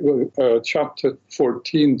about chapter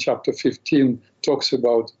 14, chapter 15 talks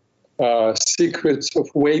about secrets of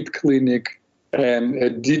weight clinic and a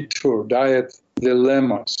detour diet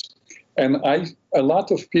dilemmas, and a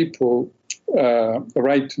lot of people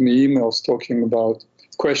write to me emails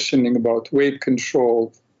questioning about weight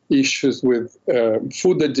control, issues with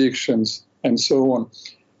food addictions, and so on.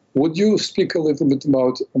 Would you speak a little bit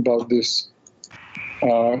about this?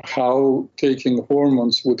 How taking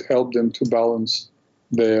hormones would help them to balance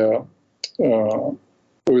their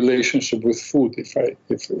relationship with food?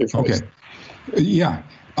 Yeah.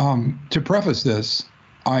 To preface this,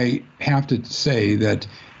 I have to say that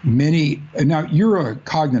now you're a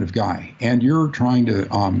cognitive guy, and you're trying to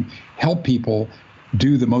help people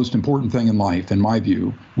do the most important thing in life, in my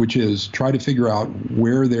view, which is try to figure out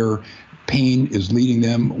where their pain is leading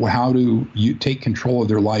them, how do you take control of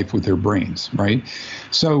their life with their brains, right?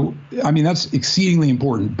 So, I mean, that's exceedingly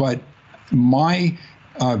important, but my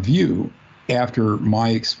view after my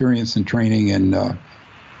experience and training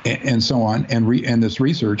and so on, and this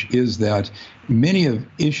research is that many of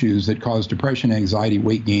issues that cause depression, anxiety,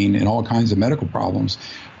 weight gain, and all kinds of medical problems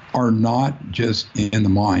are not just in the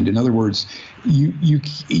mind. In other words,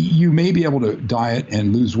 you may be able to diet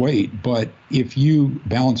and lose weight, but if you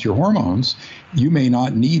balance your hormones, you may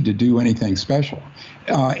not need to do anything special.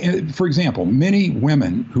 For example, many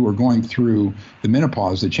women who are going through the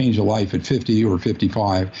menopause that change their life at 50 or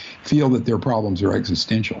 55 feel that their problems are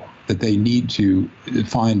existential, that they need to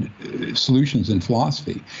find solutions in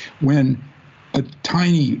philosophy, when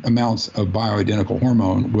tiny amounts of bioidentical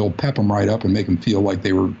hormone will pep them right up and make them feel like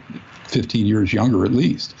they were 15 years younger at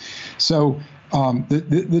least. So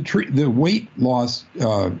the weight loss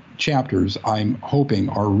chapters, I'm hoping,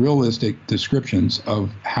 are realistic descriptions of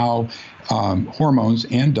how hormones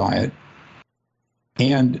and diet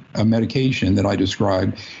and a medication that I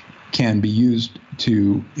described can be used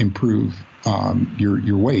to improve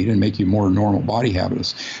your weight and make you more normal body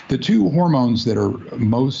habitus. The two hormones that are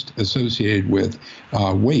most associated with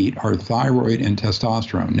weight are thyroid and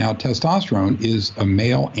testosterone. Now, testosterone is a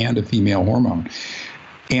male and a female hormone,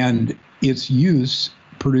 and its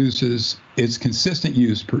consistent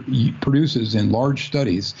use produces in large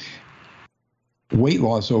studies weight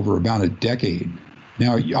loss over about a decade.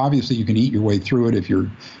 Now, obviously, you can eat your way through it if you're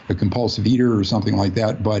a compulsive eater or something like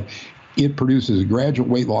that, but it produces a gradual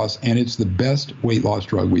weight loss, and it's the best weight loss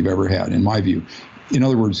drug we've ever had, in my view. In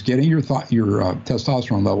other words, getting your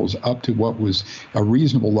testosterone levels up to what was a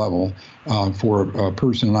reasonable level for a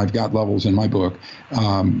person, and I've got levels in my book,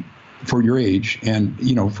 for your age, and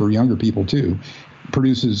for younger people too,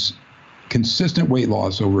 produces consistent weight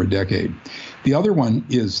loss over a decade. The other one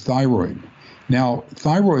is thyroid. Now,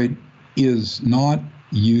 thyroid is not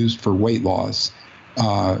used for weight loss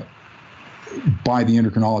by the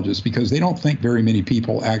endocrinologists because they don't think very many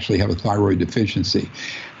people actually have a thyroid deficiency.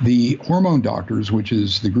 The hormone doctors, which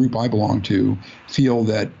is the group I belong to, feel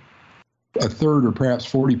that a third or perhaps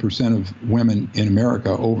 40% of women in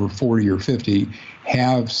America over 40 or 50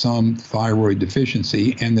 have some thyroid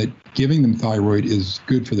deficiency, and that giving them thyroid is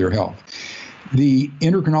good for their health. The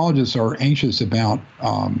endocrinologists are anxious about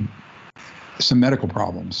some medical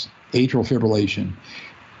problems, atrial fibrillation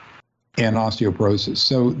and osteoporosis.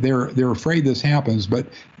 So they're afraid this happens, but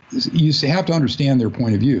you have to understand their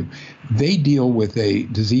point of view. They deal with a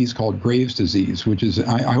disease called Graves' disease, which is,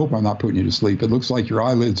 I hope I'm not putting you to sleep. It looks like your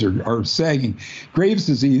eyelids are sagging. Graves'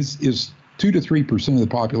 disease is 2 to 3% of the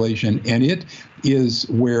population, and it is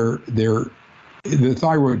where the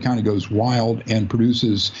thyroid kind of goes wild and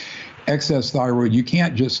produces excess thyroid. You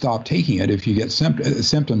can't just stop taking it if you get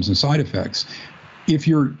symptoms and side effects. If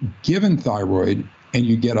you're given thyroid and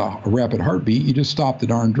you get a rapid heartbeat, you just stop the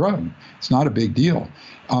darn drug. It's not a big deal.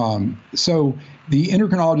 So the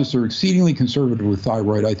endocrinologists are exceedingly conservative with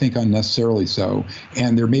thyroid, I think unnecessarily so.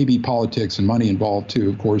 And there may be politics and money involved too,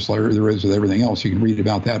 of course, like there is with everything else. You can read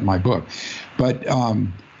about that in my book. But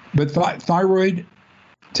thyroid,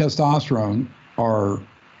 testosterone are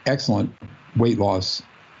excellent weight loss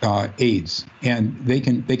aids, and they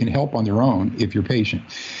can help on their own if you're patient.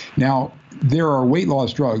 Now, there are weight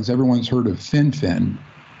loss drugs. Everyone's heard of Fen-Phen.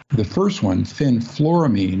 The first one,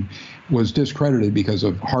 fenfluramine, was discredited because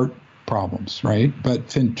of heart problems, right? But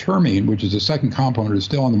phentermine, which is the second component, is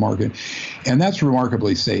still on the market, and that's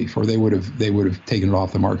remarkably safe, or they would have taken it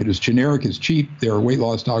off the market. It's generic, it's cheap. There are weight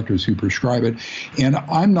loss doctors who prescribe it, and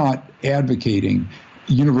I'm not advocating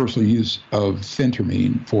universal use of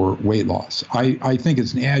phentermine for weight loss. I think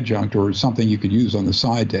it's an adjunct or something you could use on the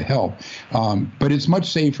side to help, but it's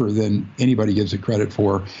much safer than anybody gives it credit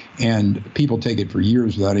for, and people take it for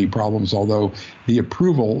years without any problems, although the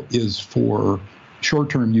approval is for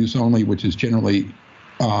short-term use only, which is generally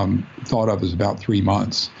thought of as about 3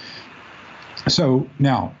 months. So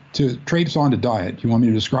now, to traipse on to diet, you want me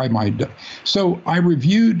to describe my diet? So I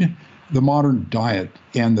reviewed the modern diet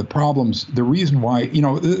and the problems, the reason why,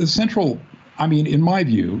 the central, in my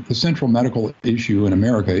view, the central medical issue in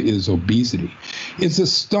America is obesity. It's a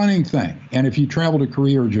stunning thing. And if you travel to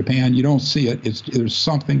Korea or Japan, you don't see it. There's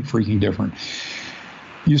something freaking different.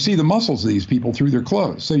 You see the muscles of these people through their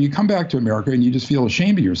clothes. So you come back to America and you just feel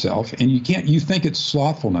ashamed of yourself, and you think it's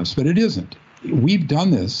slothfulness, but it isn't. We've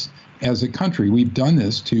done this as a country. We've done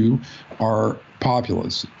this to our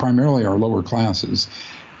populace, primarily our lower classes,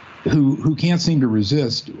 who can't seem to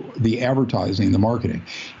resist the advertising, the marketing.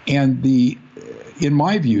 And in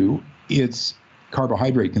my view, it's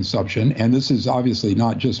carbohydrate consumption. And this is obviously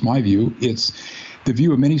not just my view, it's the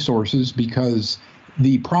view of many sources, because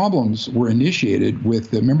the problems were initiated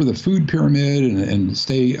with remember the food pyramid and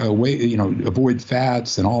stay away, avoid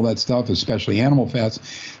fats and all that stuff, especially animal fats.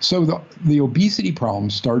 So the obesity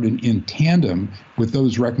problems started in tandem with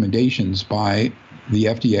those recommendations by the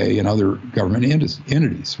FDA and other government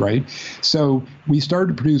entities, right? So we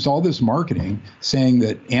started to produce all this marketing saying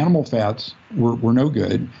that animal fats were no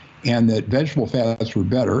good, and that vegetable fats were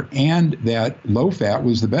better, and that low fat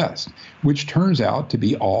was the best, which turns out to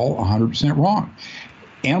be all 100% wrong.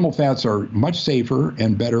 Animal fats are much safer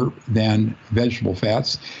and better than vegetable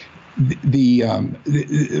fats. The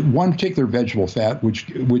one particular vegetable fat,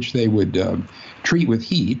 which they would treat with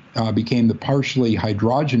heat, became the partially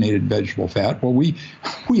hydrogenated vegetable fat. Well, we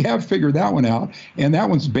have figured that one out, and that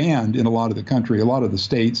one's banned in a lot of the country, a lot of the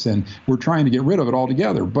states, and we're trying to get rid of it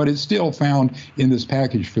altogether. But it's still found in this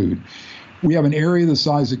packaged food. We have an area the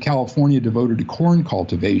size of California devoted to corn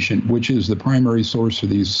cultivation, which is the primary source for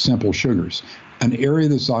these simple sugars. An area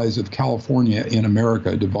the size of California in America.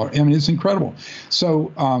 I mean, it's incredible.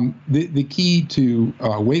 So the key to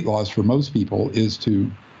weight loss for most people is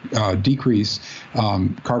to decrease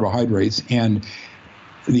carbohydrates. And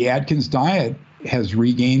the Atkins diet has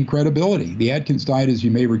regained credibility. The Atkins diet, as you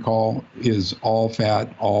may recall, is all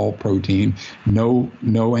fat, all protein, no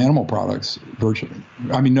animal products, virtually.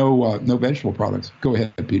 I mean, no vegetable products. Go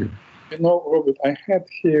ahead, Peter. You know, Robert, I had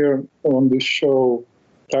here on the show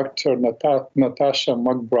Dr. Natasha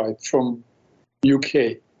McBride from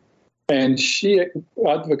UK, and she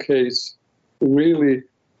advocates really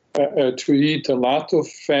to eat a lot of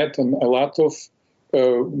fat and a lot of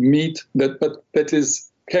meat that is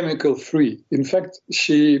chemical free. In fact,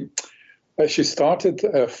 she started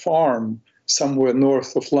a farm somewhere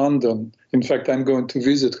north of London. In fact, I'm going to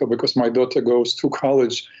visit her because my daughter goes to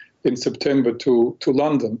college in September to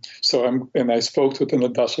London. So I spoke to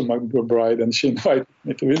Natasha McBride, and she invited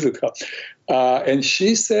me to visit her. And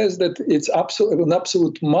she says that it's an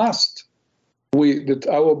absolute must that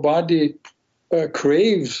our body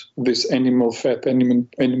craves this animal fat,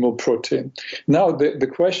 animal protein. Now, the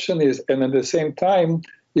question is, and at the same time,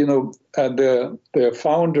 you know, the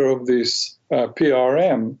founder of this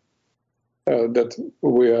PRM that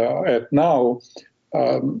we are at now,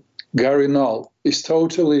 Gary Null, is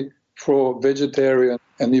totally pro-vegetarian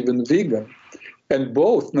and even vegan. And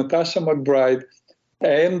both Natasha McBride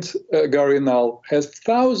and Gary Null has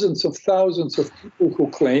thousands of people who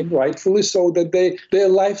claim, rightfully so, that their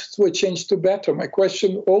lives were changed to better. My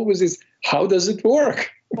question always is, how does it work?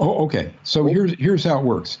 Oh, okay. So here's how it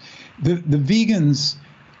works. The vegans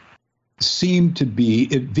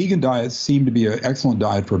vegan diets seem to be an excellent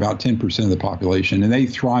diet for about 10% of the population, and they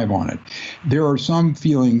thrive on it. There are some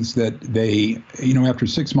feelings that they, you know, after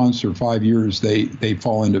 6 months or 5 years, they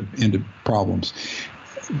fall into problems.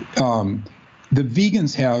 The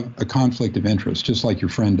vegans have a conflict of interest, just like your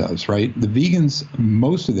friend does, right? The vegans,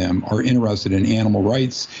 most of them are interested in animal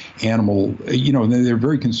rights, they're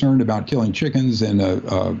very concerned about killing chickens and,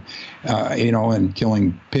 and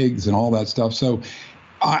killing pigs and all that stuff. So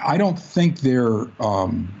I don't think their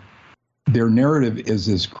narrative is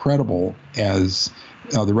as credible as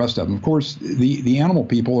the rest of them. Of course, the animal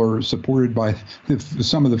people are supported by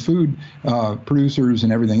some of the food producers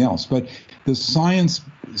and everything else. But the science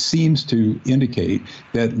seems to indicate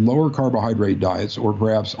that lower carbohydrate diets, or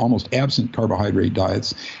perhaps almost absent carbohydrate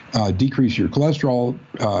diets, decrease your cholesterol,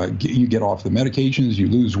 you get off the medications, you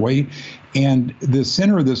lose weight. And the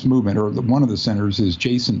center of this movement, or one of the centers, is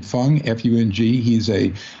Jason Fung, F-U-N-G. He's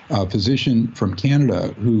a physician from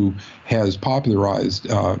Canada who has popularized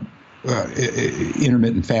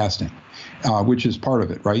intermittent fasting, which is part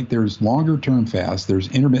of it, right? There's longer-term fast. There's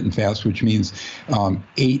intermittent fast, which means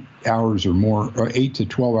 8 hours or more, or 8 to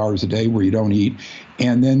 12 hours a day where you don't eat.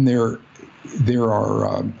 And then there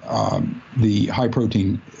are the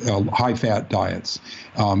high-protein, high-fat diets,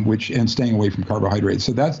 and staying away from carbohydrates.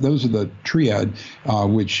 So those are the triad,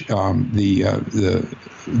 which the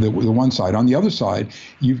one side. On the other side,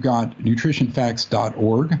 you've got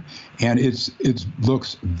nutritionfacts.org, and it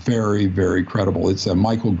looks very, very credible. It's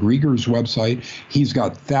Michael Grieger's website. He's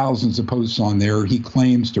got thousands of posts on there. He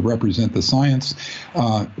claims to represent the science,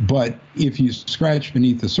 but if you scratch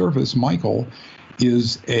beneath the surface, Michael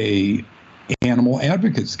is a animal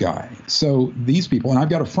advocates guy. So these people, and I've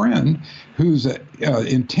got a friend who's an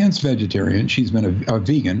intense vegetarian. She's been a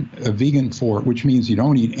vegan for, which means you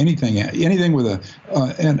don't eat anything with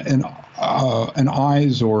an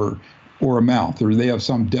eyes or a mouth, or they have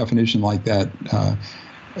some definition like that,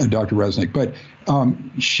 Dr. Resnick. But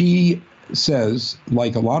she says,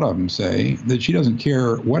 like a lot of them say, that she doesn't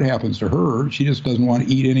care what happens to her. She just doesn't want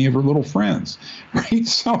to eat any of her little friends, right?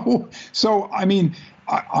 So I mean,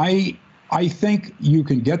 I think you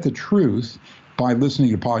can get the truth by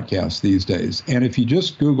listening to podcasts these days. And if you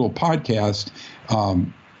just Google podcast,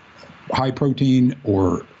 high protein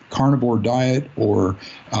or carnivore diet,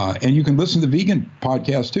 and you can listen to vegan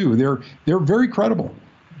podcasts too. They're very credible.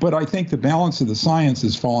 But I think the balance of the science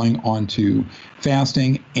is falling onto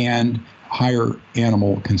fasting and higher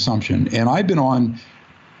animal consumption. And I've been on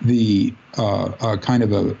the kind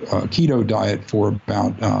of a keto diet for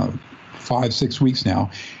about 5-6 weeks now.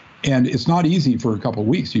 And it's not easy for a couple of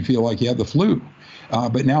weeks. You feel like you have the flu.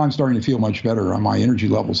 But now I'm starting to feel much better. My energy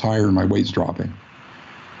level's higher and my weight's dropping.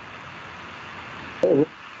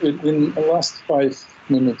 In the last 5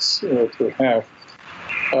 minutes to have,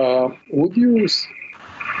 would you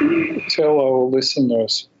tell our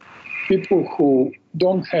listeners, people who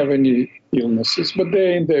don't have any illnesses, but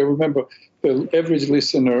they remember, the average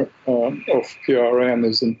listener of PRN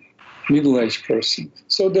is a middle-aged person.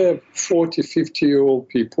 So they're 40, 50-year-old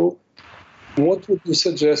people. What would you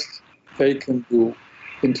suggest they can do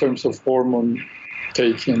in terms of hormone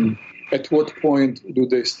taking? At what point do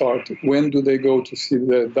they start? When do they go to see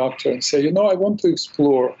the doctor and say, I want to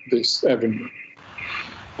explore this avenue?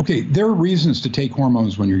 Okay, there are reasons to take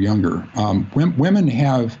hormones when you're younger. Women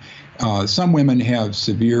have, some women have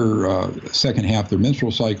severe second half of their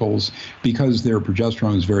menstrual cycles because their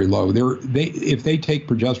progesterone is very low. If they take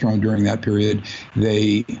progesterone during that period,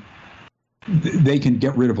 they can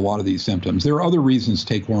get rid of a lot of these symptoms. There are other reasons to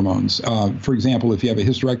take hormones. For example, if you have a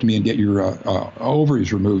hysterectomy and get your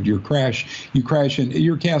ovaries removed, you're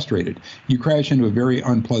castrated. You crash into a very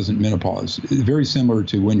unpleasant menopause, very similar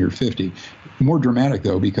to when you're 50. More dramatic,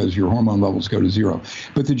 though, because your hormone levels go to zero.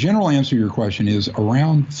 But the general answer to your question is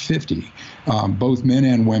around 50. Both men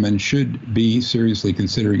and women should be seriously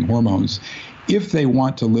considering hormones if they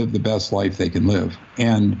want to live the best life they can live.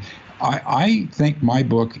 And I think my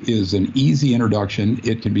book is an easy introduction.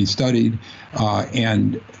 It can be studied,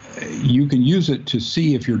 and you can use it to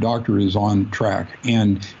see if your doctor is on track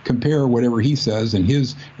and compare whatever he says and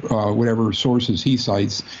his whatever sources he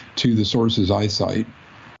cites to the sources I cite.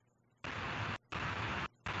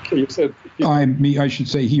 You said I should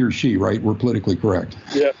say he or she, right? We're politically correct.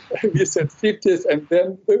 Yeah, you said 50s, and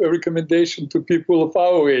then a recommendation to people of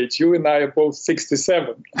our age. You and I are both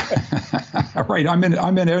 67. Right. I'm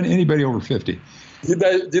in anybody over 50.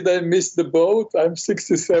 Did I miss the boat? I'm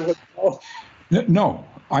 67 now. No,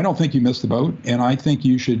 I don't think you missed the boat, and I think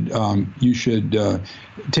you should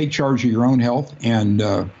take charge of your own health and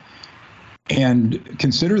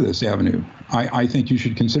consider this avenue. I think you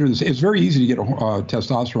should consider this. It's very easy to get a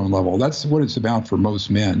testosterone level. That's what it's about for most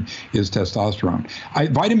men, is testosterone.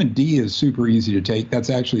 Vitamin D is super easy to take. That's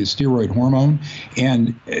actually a steroid hormone.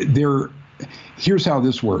 And here's how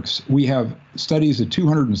this works. We have studies of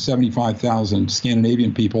 275,000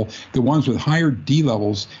 Scandinavian people. The ones with higher D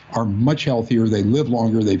levels are much healthier. They live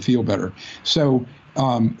longer. They feel better. So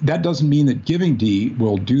that doesn't mean that giving D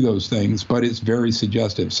will do those things, but it's very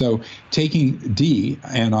suggestive. So taking D,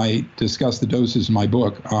 and I discuss the doses in my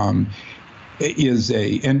book, and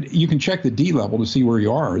you can check the D level to see where you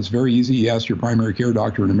are. It's very easy. You ask your primary care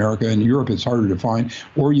doctor in America. In Europe, it's harder to find,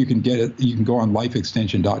 or you can get it. You can go on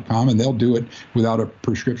lifeextension.com, and they'll do it without a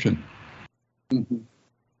prescription. Mm-hmm.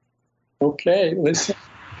 Okay, listen.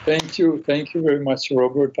 Thank you very much,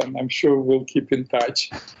 Robert, and I'm sure we'll keep in touch.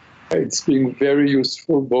 It's been very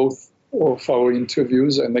useful, both of our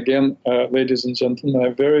interviews. And again, ladies and gentlemen,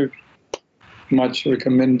 I'm very much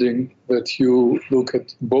recommending that you look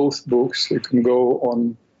at both books. You can go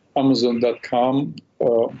on Amazon.com,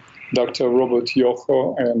 Dr. Robert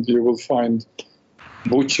Yoho, and you will find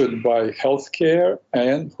Butchered by Healthcare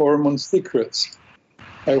and Hormone Secrets.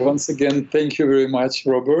 Once again, thank you very much,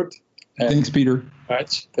 Robert. Thanks, Peter.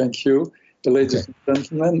 Thank you. Ladies and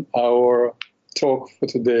gentlemen, our talk for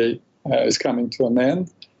today is coming to an end.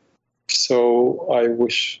 So I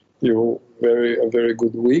wish you a very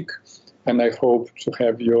good week, and I hope to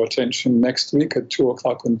have your attention next week at 2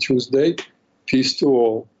 o'clock on Tuesday. Peace to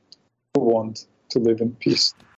all who want to live in peace.